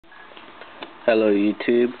Hello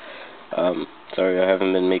YouTube. Sorry I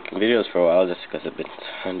haven't been making videos for a while just because I've been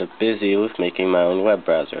kind of busy with making my own web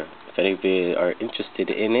browser. If any of you are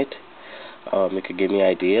interested in it, you could give me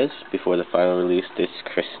ideas before the final release this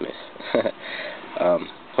Christmas.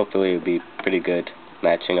 Hopefully it'll be pretty good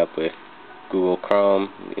matching up with Google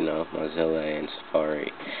Chrome, Mozilla and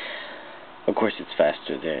Safari. Of course it's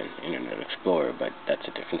faster than Internet Explorer, but that's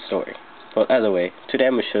a different story. Well, either way, today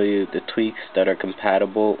I'm going to show you the tweaks that are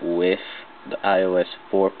compatible with the iOS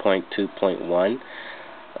 4.2.1.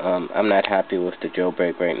 I'm not happy with the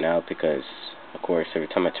jailbreak right now because, of course, every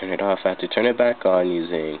time I turn it off, I have to turn it back on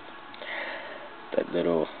using that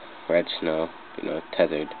little red snow,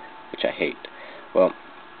 tethered, which I hate. Well,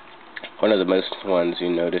 one of the most ones you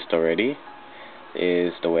noticed already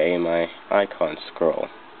is the way my icons scroll,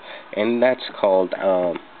 and that's called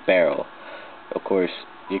Barrel. Of course,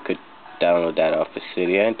 you could download that off of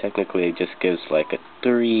Cydia, and technically it just gives like a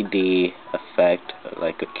 3D effect,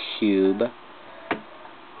 like a cube.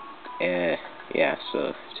 Yeah, so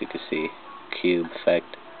as you can see, cube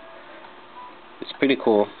effect. It's pretty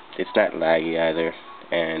cool. It's not laggy either.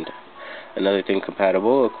 And another thing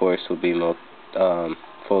compatible, of course, would be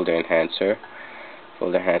FolderEnhancer.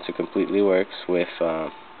 FolderEnhancer completely works with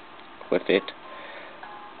it.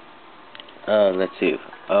 Let's see.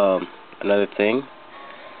 Another thing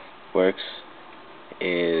works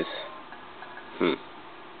is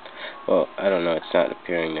well, I don't know, it's not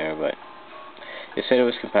appearing there, but it said it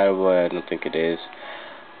was compatible. I don't think it is.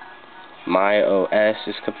 MyOS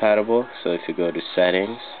is compatible, so if you go to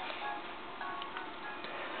settings,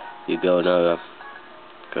 you go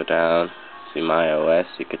down, see MyOS,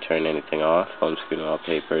 you could turn anything off, home screen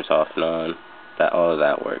wallpapers off and on, all of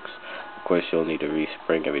that works. Of course you'll need to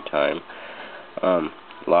respring every time.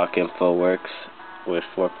 LockInfo works with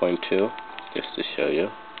 4.2, just to show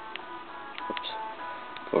you. Oops,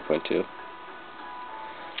 4.2.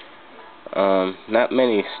 Not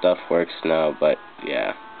many stuff works now, but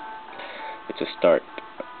yeah, it's a start.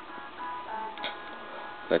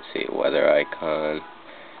 Let's see, weather icon,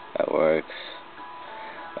 that works.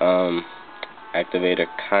 Activator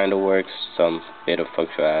kind of works, some bit of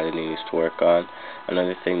functionality needs to work on.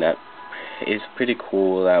 Another thing that is pretty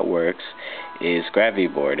cool that works is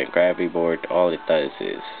GraviBoard, and GraviBoard, all it does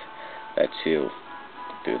is lets you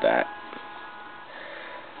do that.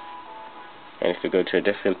 And if you go to a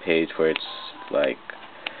different page where it's like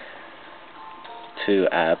 2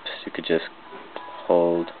 apps, you could just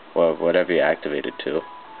hold whatever you activate it to,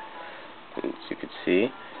 as you can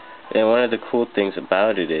see. And one of the cool things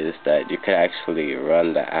about it is that you can actually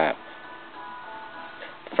run the app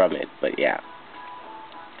from it, but yeah,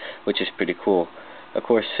 which is pretty cool. Of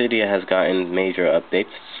course, Cydia has gotten major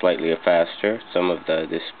updates, slightly faster. Some of the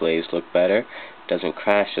displays look better. It doesn't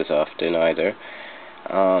crash as often either.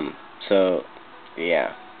 So,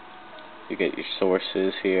 yeah, you get your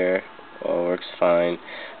sources here. All works fine.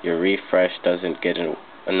 Your refresh doesn't get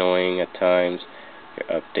annoying at times. Your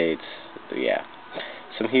updates, yeah,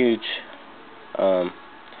 some huge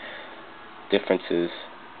differences.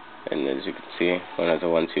 And as you can see, one of the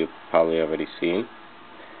ones you've probably already seen.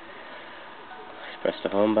 Press the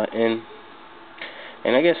home button,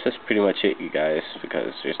 and I guess that's pretty much it, you guys,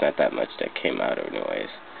 because there's not that much that came out anyways.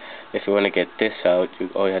 If you want to get this out,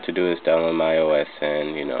 all you have to do is download MyOS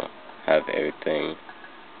and have everything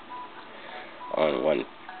on one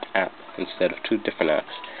app instead of 2 different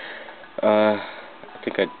apps.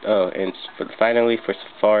 And finally for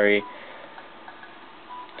Safari,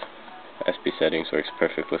 SbSettings works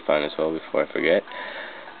perfectly fine as well. Before I forget,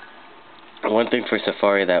 one thing for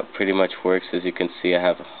Safari that pretty much works, as you can see, I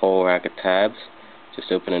have a whole rack of tabs.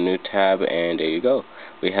 Just open a new tab and there you go.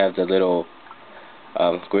 We have the little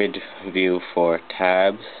grid view for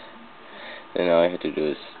tabs, and all you have to do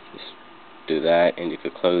is just do that, and you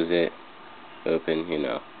could close it, open,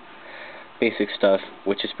 basic stuff,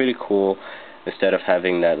 which is pretty cool, instead of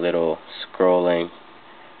having that little scrolling.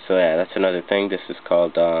 So yeah, that's another thing. This is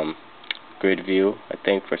called grid view, I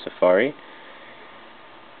think, for Safari.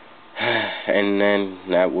 And then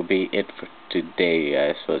that will be it for today,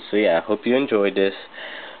 guys. So yeah, I hope you enjoyed this.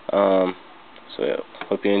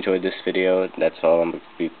 Hope you enjoyed this video. That's all I'm going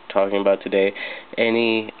to be talking about today.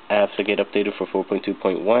 Any apps that get updated for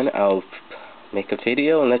 4.2.1, I'll make a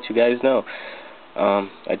video and let you guys know.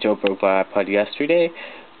 I jailbroke my iPod yesterday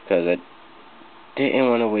because I didn't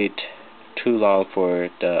want to wait too long for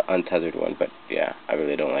the untethered one, but yeah, I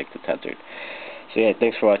really don't like the tethered. So yeah,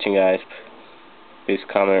 thanks for watching, guys. Please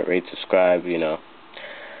comment, rate, subscribe,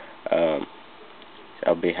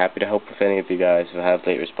 I'll be happy to help with any of you guys who have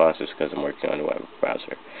late responses because I'm working on a web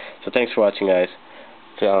browser. So thanks for watching, guys.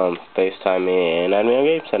 Facetime me and add me on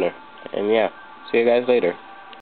Game Center. And yeah, see you guys later.